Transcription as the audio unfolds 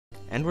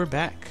And we're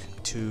back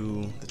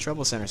to the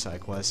Trouble Center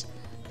side quest.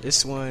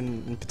 This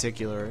one in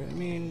particular, I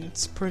mean,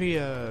 it's pretty,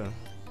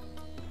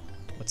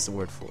 what's the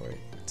word for it?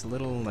 It's a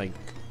little, like,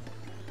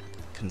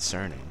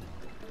 concerning.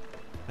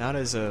 Not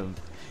as in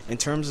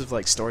terms of,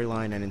 like,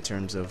 storyline and in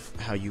terms of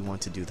how you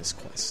want to do this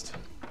quest.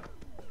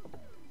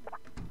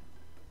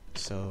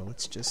 So,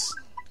 let's just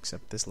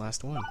accept this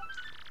last one.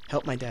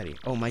 Help my daddy.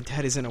 Oh, my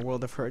dad is in a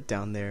world of hurt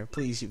down there.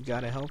 Please, you've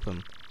got to help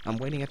him. I'm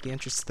waiting at the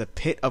entrance to the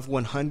pit of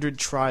 100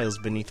 trials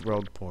beneath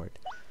Roadport.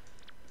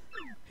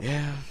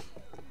 Yeah.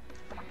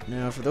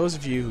 Now, for those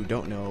of you who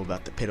don't know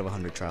about the pit of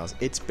 100 trials,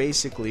 it's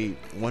basically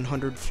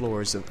 100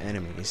 floors of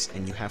enemies,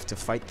 and you have to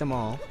fight them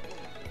all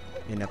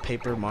in a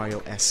Paper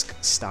Mario-esque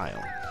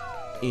style.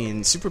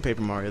 In Super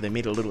Paper Mario, they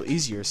made it a little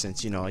easier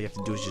since, you know, all you have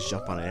to do is just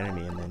jump on an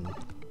enemy and then,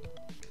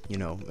 you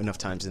know, enough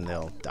times and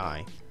they'll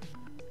die.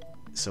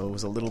 So it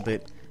was a little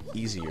bit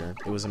easier.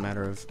 It was a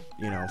matter of,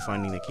 you know,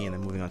 finding the key and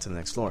then moving on to the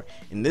next floor.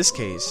 In this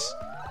case,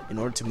 in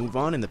order to move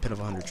on in the Pit of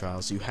 100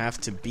 Trials, you have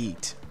to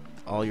beat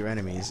all your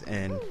enemies,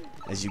 and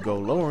as you go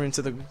lower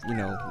into the, you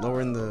know,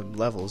 lower in the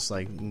levels,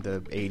 like the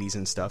 80s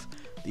and stuff,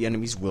 the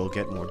enemies will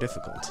get more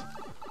difficult.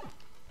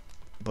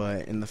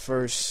 But in the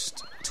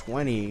first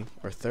 20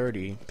 or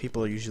 30,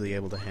 people are usually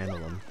able to handle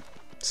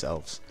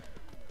themselves.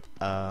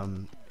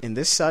 In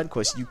this side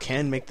quest, you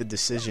can make the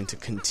decision to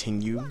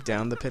continue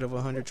down the Pit of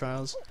 100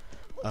 Trials.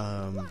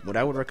 What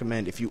I would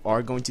recommend, if you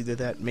are going to do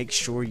that, make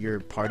sure your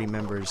party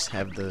members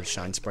have the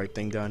Shine Sprite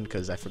thing done,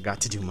 because I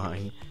forgot to do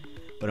mine.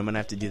 But I'm going to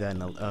have to do that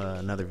in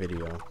another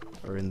video,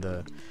 or in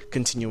the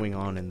continuing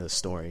on in the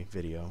story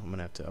video. I'm going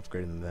to have to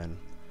upgrade them then.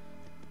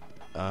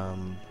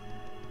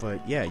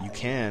 But yeah, you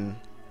can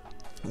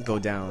go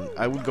down.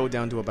 I would go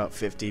down to about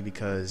 50,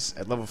 because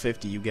at level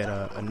 50 you get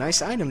a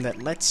nice item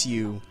that lets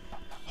you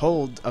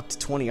hold up to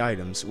 20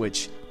 items,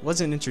 which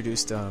wasn't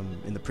introduced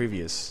in the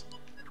previous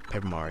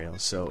Paper Mario,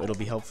 so it'll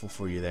be helpful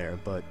for you there.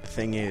 But the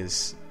thing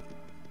is,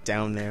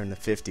 down there in the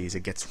 50s,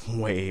 it gets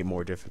way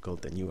more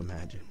difficult than you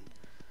imagine.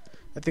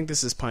 I think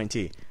this is Pine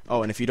Tea.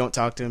 Oh, and if you don't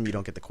talk to him, you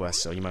don't get the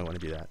quest, so you might want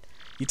to do that.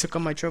 You took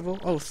on my trouble?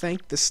 Oh,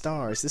 thank the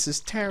stars. This is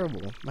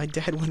terrible. My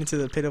dad went into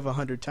the Pit of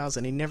 100 Trials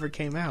and he never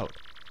came out.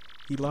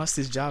 He lost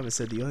his job and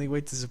said the only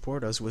way to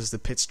support us was the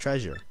pit's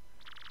treasure.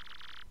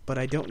 But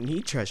I don't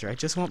need treasure. I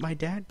just want my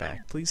dad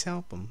back. Please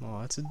help him.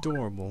 Oh, that's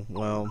adorable.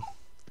 Well,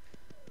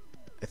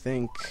 I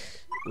think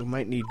we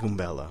might need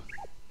Goombella,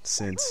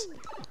 since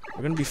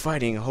we're going to be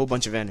fighting a whole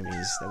bunch of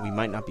enemies that we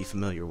might not be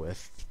familiar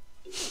with.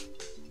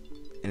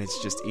 And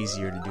it's just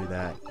easier to do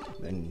that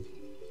than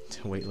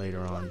to wait later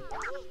on.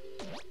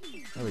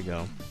 There we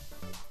go.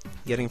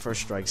 Getting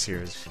first strikes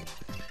here is,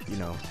 you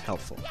know,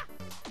 helpful.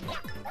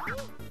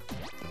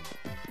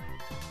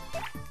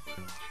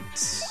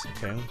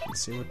 Okay,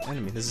 let's see what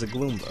enemy. This is a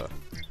Gloomba.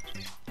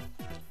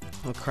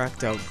 A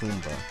cracked out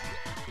Gloomba.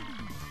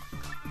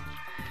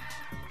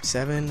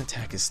 7,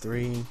 attack is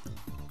 3.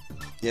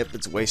 Yep,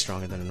 it's way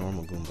stronger than a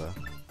normal Goomba.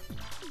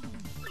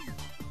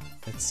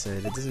 That's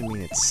it. It doesn't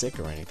mean it's sick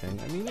or anything.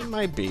 I mean, it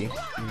might be.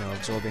 You know,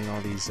 absorbing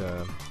all these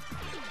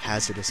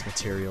hazardous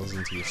materials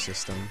into your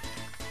system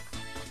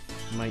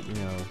might, you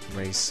know,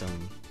 raise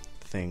some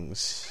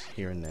things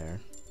here and there.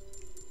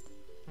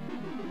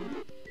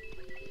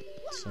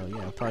 So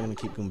yeah, I'm probably gonna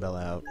keep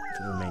Goombella out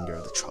for the remainder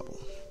of the trouble.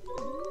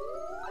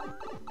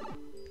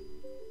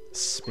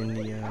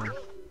 Spindia.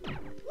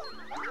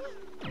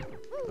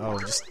 Oh,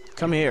 just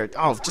come here.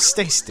 Oh, just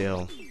stay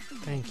still.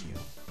 Thank you.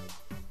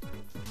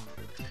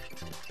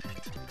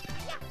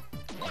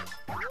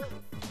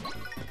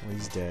 Well,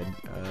 he's dead.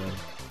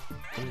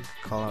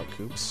 Call out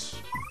Koops.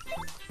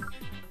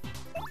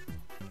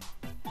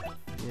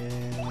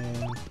 Yeah.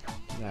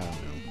 I don't know.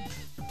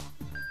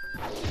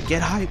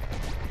 Get hype!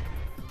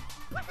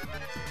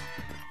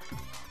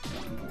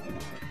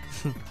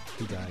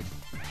 He died.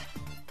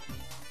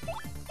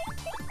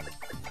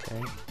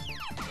 Okay.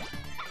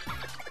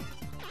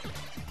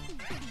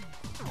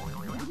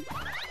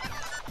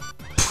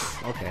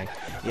 Okay.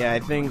 Yeah, I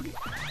think...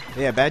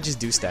 Yeah, badges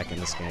do stack in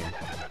this game.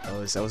 I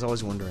was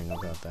always wondering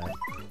about that.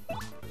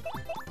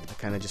 I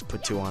kind of just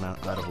put 2 on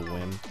out of a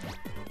whim.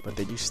 But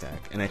they do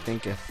stack. And I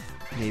think if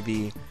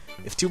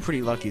 2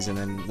 pretty luckies and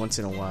then once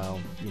in a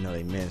while, you know,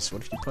 they miss,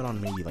 what if you put on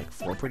maybe like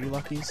 4 pretty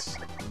luckies?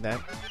 Would that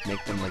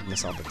make them like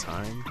miss all the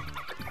time?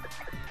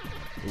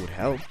 It would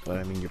help, but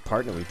I mean, your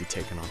partner would be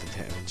taking all the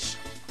damage.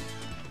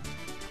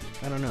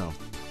 I don't know.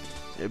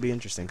 It'd be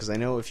interesting, because I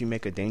know if you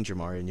make a Danger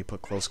Mario and you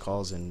put Close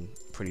Calls and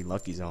Pretty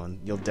Luckies on,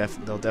 they'll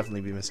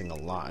definitely be missing a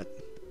lot.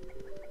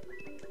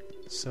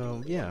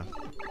 So, yeah.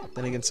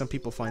 Then again, some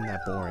people find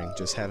that boring,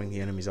 just having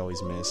the enemies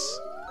always miss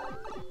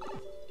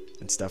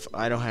and stuff.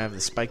 I don't have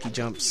the spiky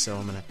jumps, so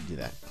I'm gonna have to do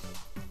that.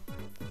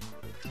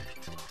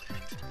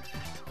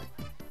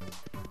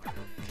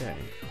 Okay.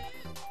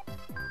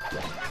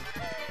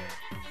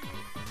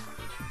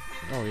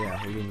 Oh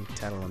yeah, we didn't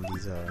tattle on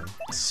these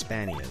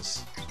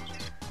Spanias.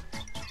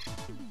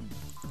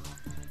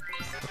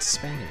 What's a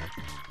Spania?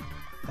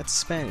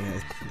 That's a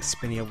Spania. It's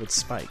Spinia with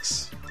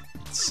spikes.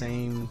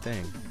 Same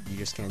thing. You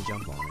just can't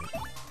jump on it.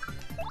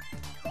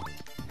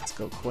 Let's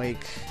go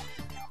Quake.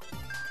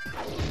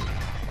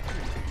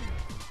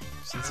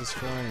 Since there's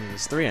 4 enemies,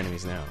 there's 3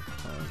 enemies now.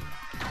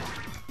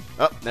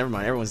 Oh, never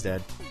mind. Everyone's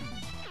dead.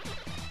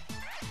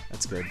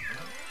 That's good.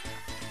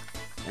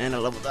 And I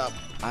leveled up.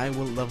 I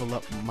will level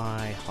up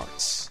my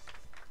hearts.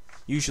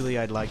 Usually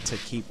I'd like to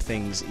keep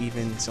things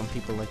even. Some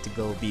people like to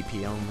go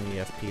BP only,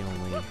 FP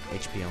only,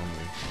 HP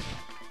only.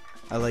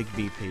 I like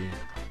BP,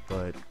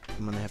 but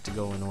I'm gonna have to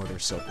go in order.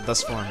 So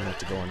thus far I'm gonna have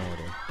to go in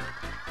order.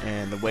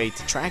 And the way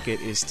to track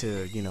it is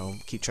to, you know,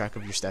 keep track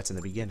of your stats in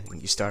the beginning.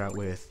 You start out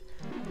with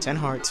 10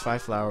 hearts,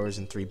 5 flowers,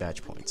 and 3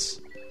 badge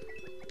points.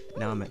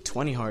 Now I'm at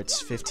 20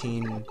 hearts,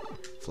 15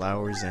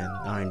 flowers, and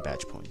 9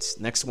 badge points.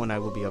 Next one I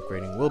will be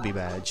upgrading will be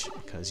badge,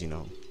 because, you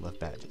know, love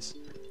badges.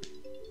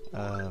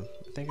 I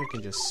think I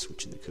can just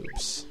switch in the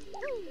coops.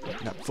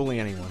 Not fooling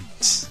anyone.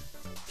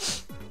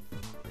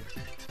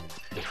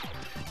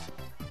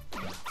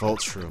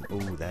 Volt Shroom.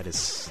 Ooh, that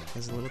is a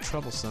little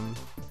troublesome.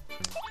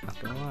 Not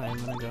gonna lie,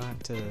 I'm gonna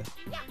have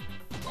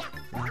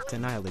to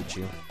annihilate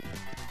you.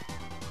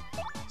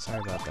 Sorry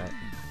about that.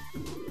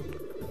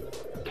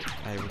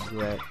 I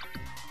regret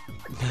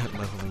not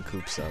leveling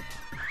coops up.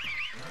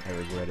 I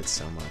regret it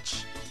so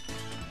much.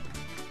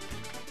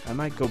 I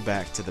might go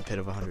back to the Pit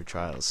of 100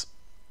 Trials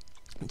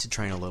to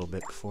train a little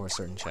bit before a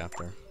certain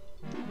chapter.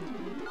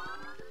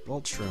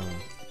 Volt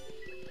Shroom.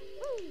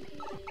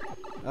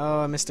 Oh,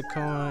 I missed a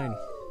coin.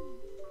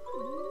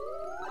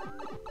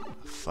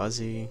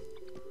 Fuzzy.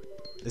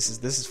 This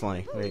is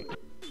funny. Wait.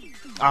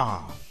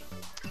 Ah.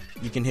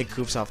 You can hit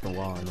coops off the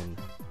wall and then.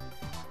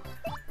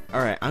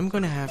 Alright, I'm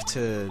gonna have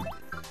to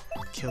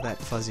kill that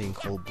Fuzzy in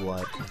cold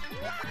blood.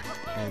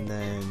 And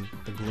then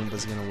the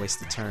Gloomba's gonna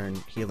waste a turn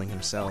healing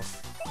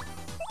himself.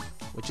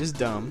 Which is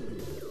dumb,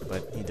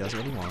 but he does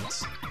what he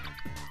wants.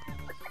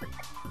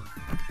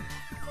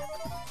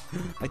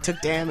 I took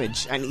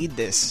damage. I need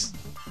this.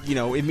 You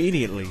know,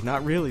 immediately.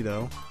 Not really,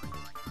 though.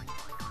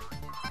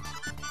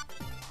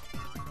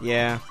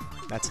 Yeah,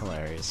 that's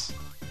hilarious.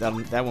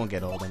 That won't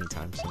get old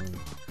anytime soon.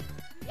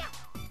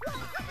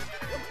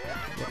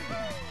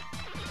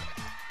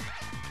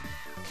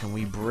 Can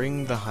we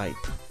bring the hype?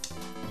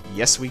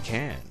 Yes, we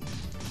can.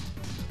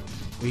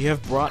 We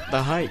have brought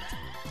the hype.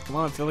 Come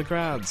on, fill the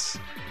crowds.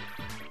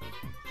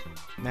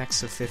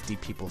 Max of 50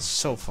 people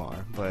so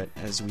far, but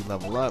as we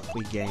level up,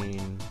 we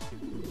gain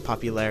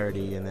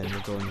popularity, and then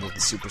we're going with the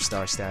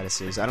superstar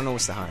statuses. I don't know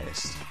what's the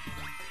highest.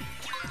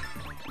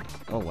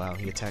 Oh wow,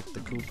 he attacked the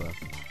Koopa.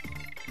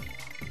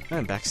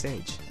 And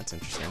backstage. That's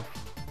interesting.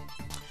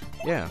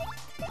 Yeah,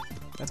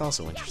 that's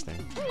also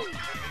interesting.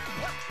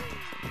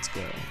 Let's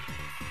go.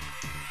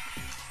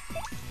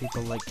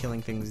 People like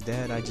killing things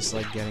dead, I just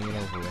like getting it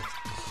over with.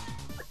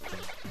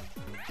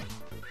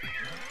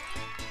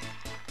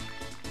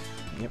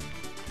 Yep.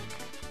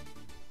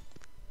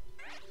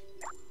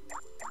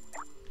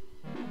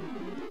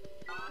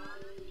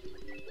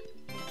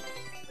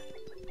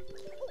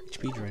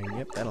 HP drain,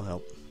 yep, that'll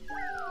help.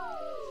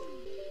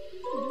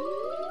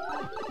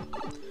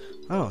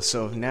 Oh,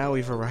 so now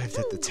we've arrived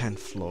at the 10th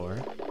floor.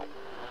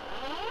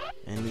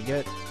 And we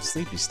get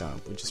Sleepy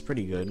Stomp, which is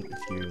pretty good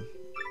if you're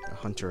a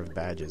hunter of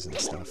badges and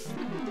stuff.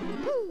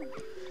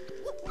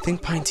 I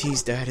think Pine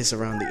T's dad is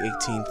around the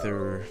 18th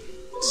or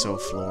so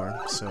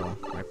floor, so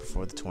right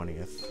before the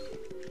 20th.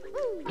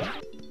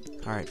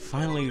 Alright,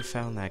 finally we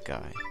found that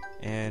guy.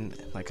 And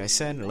like I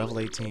said, at level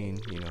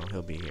 18, you know,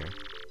 he'll be here.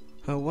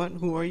 Oh, what?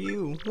 Who are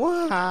you?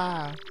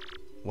 Wow!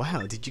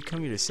 Wow, did you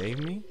come here to save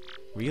me?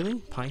 Really?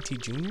 Pine T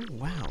Jr.?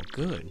 Wow,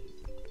 good.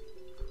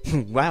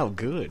 Wow,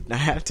 good. I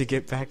have to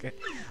get back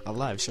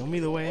alive. Show me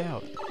the way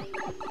out.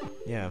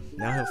 Yeah,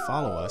 now he'll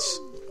follow us.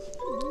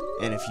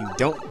 And if you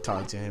don't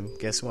talk to him,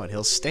 guess what?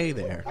 He'll stay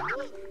there.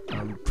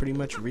 Pretty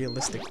much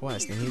realistic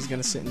quest. And he's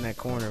gonna sit in that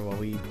corner while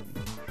we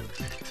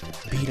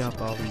beat up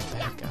all these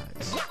bad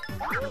guys.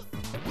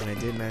 And I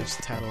did manage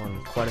to tattle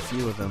on quite a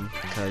few of them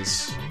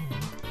because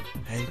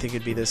I didn't think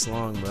it'd be this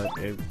long, but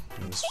it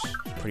was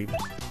pretty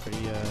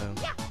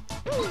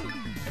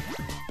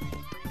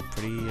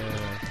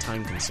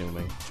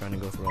time-consuming trying to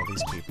go through all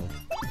these people.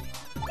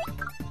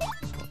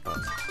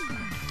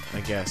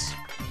 I guess.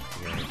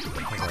 Yeah,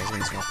 I was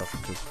gonna swap up for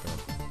Koopa,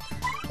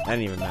 but that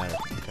didn't even matter.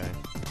 Okay.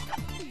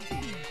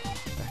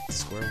 Back to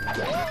square one.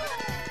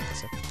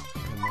 Except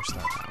one more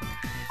stop.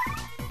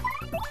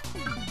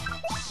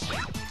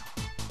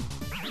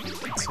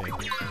 Let's see.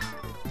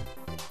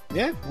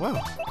 Yeah,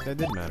 wow, that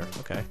did matter.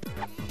 Okay.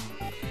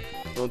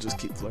 We'll just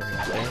keep flirting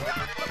out there.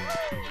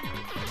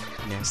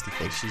 Nasty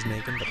face she's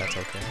making, but that's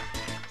okay.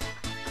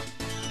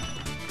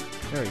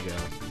 There we go.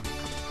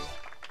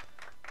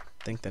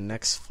 I think the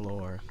next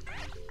floor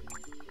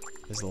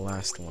is the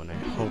last one. I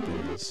hope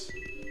it is.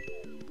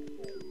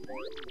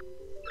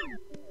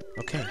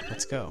 Okay,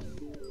 let's go.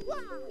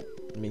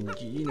 I mean,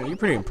 you know, you're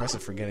pretty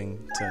impressive for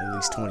getting to at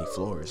least 20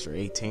 floors, or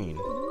 18.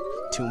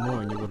 2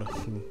 more and you would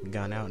have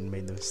gone out and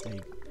made the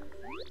mistake.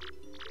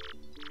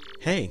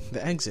 Hey,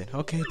 the exit.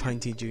 Okay, Pine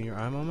T Jr.,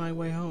 I'm on my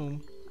way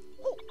home.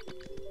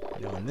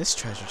 Now, in this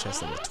treasure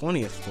chest on the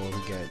 20th floor,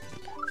 we get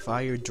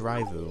Fire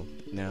Drivu.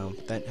 Now,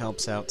 that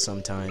helps out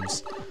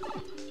sometimes.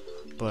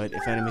 But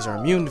if enemies are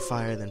immune to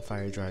fire, then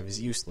fire drive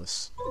is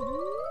useless.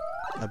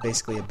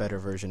 Basically a better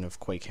version of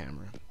Quake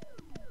Hammer.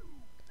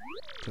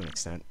 To an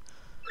extent.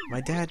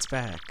 My dad's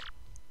back.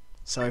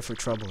 Sorry for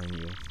troubling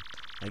you.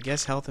 I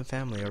guess health and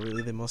family are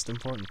really the most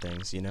important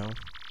things, you know?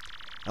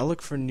 I'll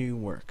look for new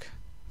work.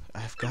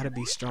 I've got to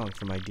be strong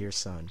for my dear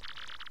son.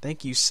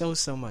 Thank you so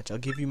much. I'll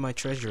give you my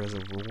treasure as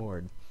a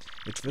reward.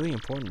 It's really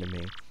important to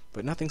me,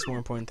 but nothing's more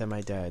important than my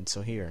dad,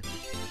 so here.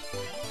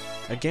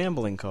 A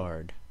gambling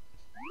card.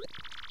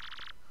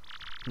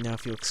 Now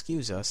if you'll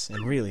excuse us,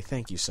 and really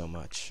thank you so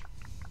much.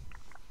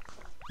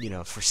 You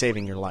know, for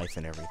saving your life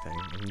and everything.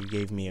 And you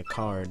gave me a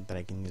card that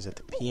I can use at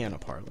the piano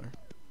parlor.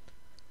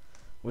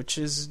 Which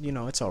is, you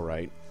know, it's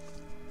alright.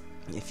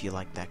 If you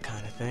like that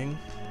kind of thing.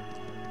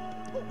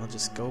 I'll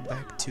just go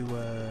back to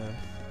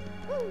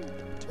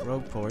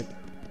Rogueport.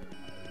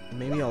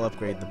 Maybe I'll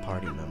upgrade the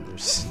party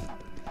members.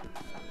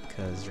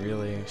 Because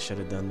really, I should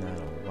have done that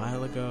a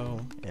while ago.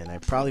 And I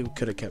probably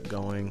could have kept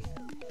going.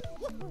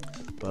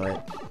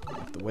 But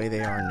the way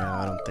they are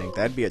now, I don't think.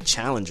 That'd be a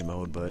challenge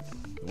mode, but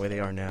the way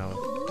they are now,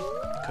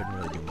 I couldn't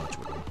really do much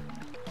with them.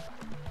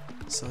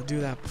 So I'll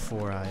do that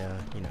before I,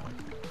 you know,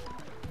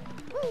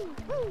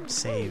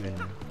 save and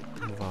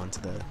move on to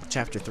the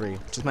chapter 3,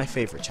 which is my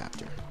favorite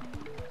chapter.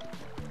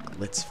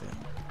 Glitzville.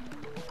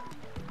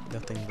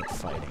 Nothing but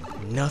fighting.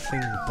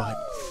 Nothing but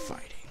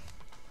fighting.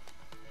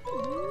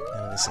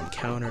 None of this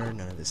encounter,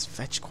 none of this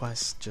fetch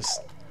quest,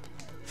 just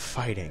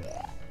fighting.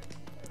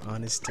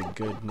 Honest to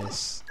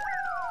goodness.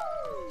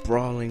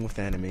 Brawling with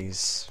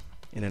enemies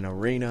in an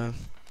arena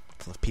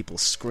full of people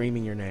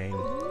screaming your name,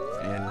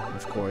 and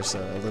of course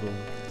a little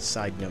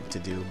side note to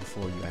do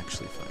before you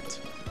actually fight.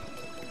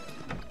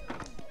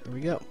 Here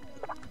we go.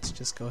 Let's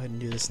just go ahead and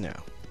do this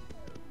now.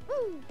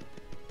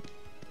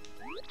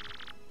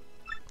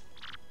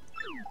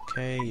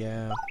 Okay,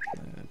 yeah.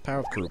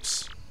 Power-up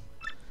Koops.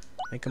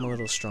 Make them a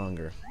little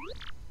stronger.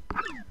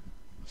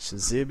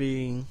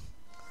 Shazubi,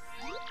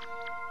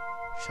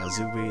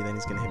 then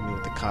he's gonna hit me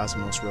with the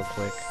Cosmos real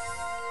quick.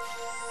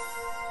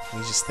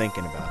 He's just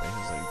thinking about it.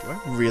 He's like, do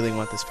I really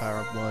want this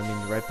power-up? Well, I mean,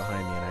 you're right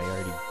behind me and I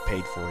already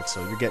paid for it,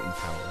 so you're getting the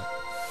power-up.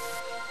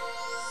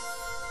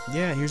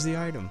 Yeah, here's the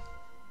item.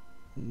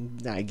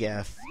 I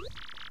guess.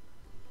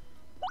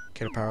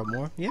 Can I power up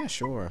more? Yeah,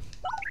 sure.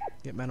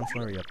 Get Madame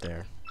Flurry up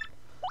there.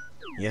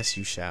 Yes,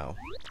 you shall.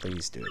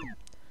 Please do.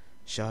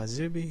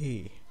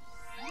 Shazubi.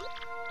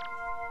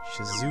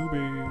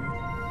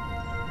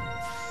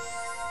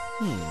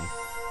 Yeah,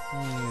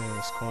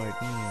 it's quite,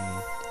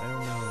 I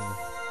don't know.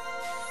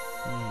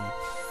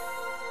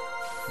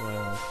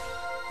 Well,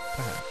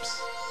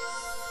 perhaps.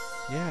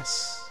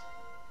 Yes.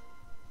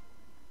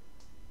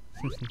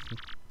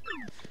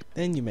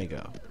 Then you may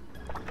go.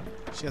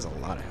 She has a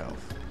lot of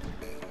health.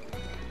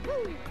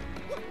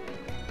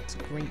 It's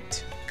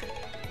great.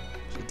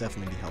 She'll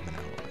definitely be helping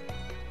out a lot.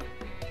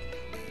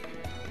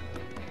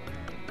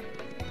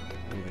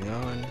 Moving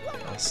on,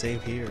 I'll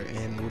save here,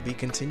 and we'll be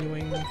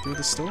continuing through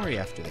the story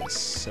after this.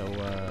 So,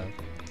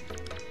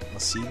 I'll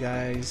see you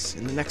guys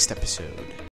in the next episode.